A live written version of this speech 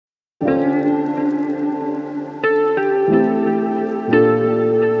Hi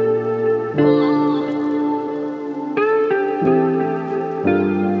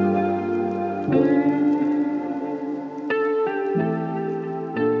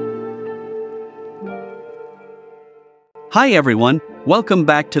everyone, welcome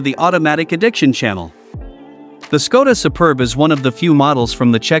back to the Automatic Addiction channel. The Skoda Superb is one of the few models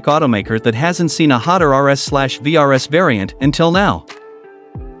from the Czech automaker that hasn't seen a hotter RS/VRS variant until now.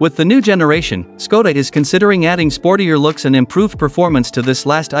 With the new generation, Skoda is considering adding sportier looks and improved performance to this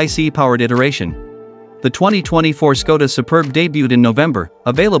last ICE-powered iteration. The 2024 Skoda Superb debuted in November,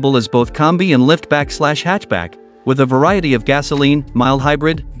 available as both Combi and Liftback/hatchback, with a variety of gasoline, mild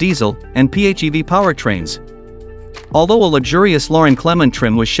hybrid, diesel, and PHEV powertrains. Although a luxurious Lauren Clement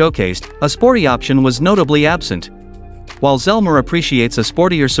trim was showcased, a sporty option was notably absent. While Zelmer appreciates a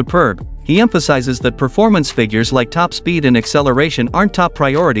sportier Superb, he emphasizes that performance figures like top speed and acceleration aren't top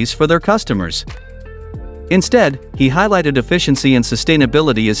priorities for their customers. Instead, he highlighted efficiency and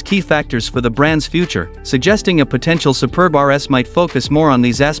sustainability as key factors for the brand's future, suggesting a potential Superb RS might focus more on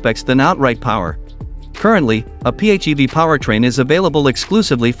these aspects than outright power. Currently, a PHEV powertrain is available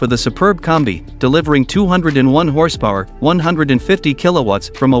exclusively for the Superb Combi, delivering 201 horsepower, 150 kilowatts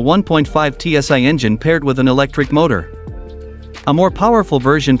from a 1.5 TSI engine paired with an electric motor. A more powerful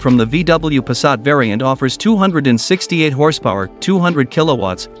version from the VW Passat variant offers 268 horsepower, 200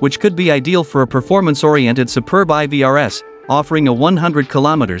 kilowatts, which could be ideal for a performance-oriented Superb IVRS, offering a 100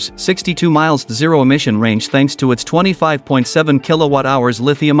 kilometers, 62 miles zero-emission range thanks to its 25.7 kilowatt-hours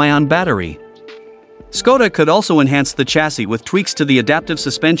lithium-ion battery. Skoda could also enhance the chassis with tweaks to the adaptive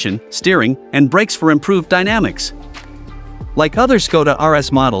suspension, steering, and brakes for improved dynamics. Like other Skoda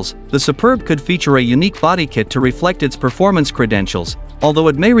RS models, the Superb could feature a unique body kit to reflect its performance credentials, although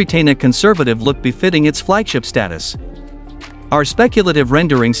it may retain a conservative look befitting its flagship status. Our speculative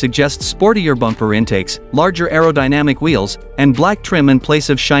rendering suggests sportier bumper intakes, larger aerodynamic wheels, and black trim in place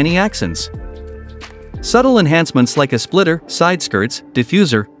of shiny accents. Subtle enhancements like a splitter, side skirts,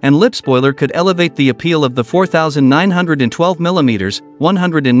 diffuser, and lip spoiler could elevate the appeal of the 4,912mm,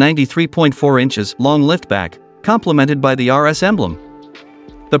 193.4 inches long liftback, complemented by the RS emblem.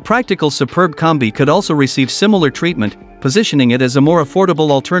 The practical Superb Combi could also receive similar treatment, positioning it as a more affordable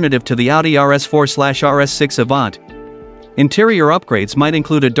alternative to the Audi RS4/RS6 Avant. Interior upgrades might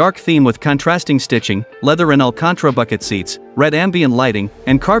include a dark theme with contrasting stitching, leather and Alcantara bucket seats, red ambient lighting,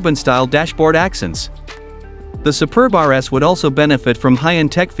 and carbon-style dashboard accents. The Superb RS would also benefit from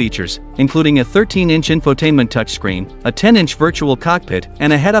high-end tech features, including a 13-inch infotainment touchscreen, a 10-inch virtual cockpit,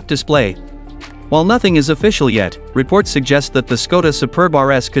 and a head-up display. While nothing is official yet, reports suggest that the Skoda Superb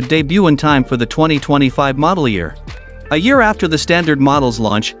RS could debut in time for the 2025 model year. A year after the standard model's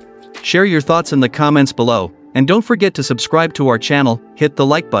launch. Share your thoughts in the comments below, and don't forget to subscribe to our channel, hit the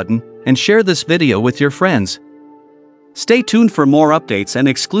like button, and share this video with your friends. Stay tuned for more updates and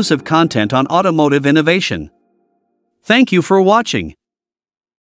exclusive content on automotive innovation. Thank you for watching.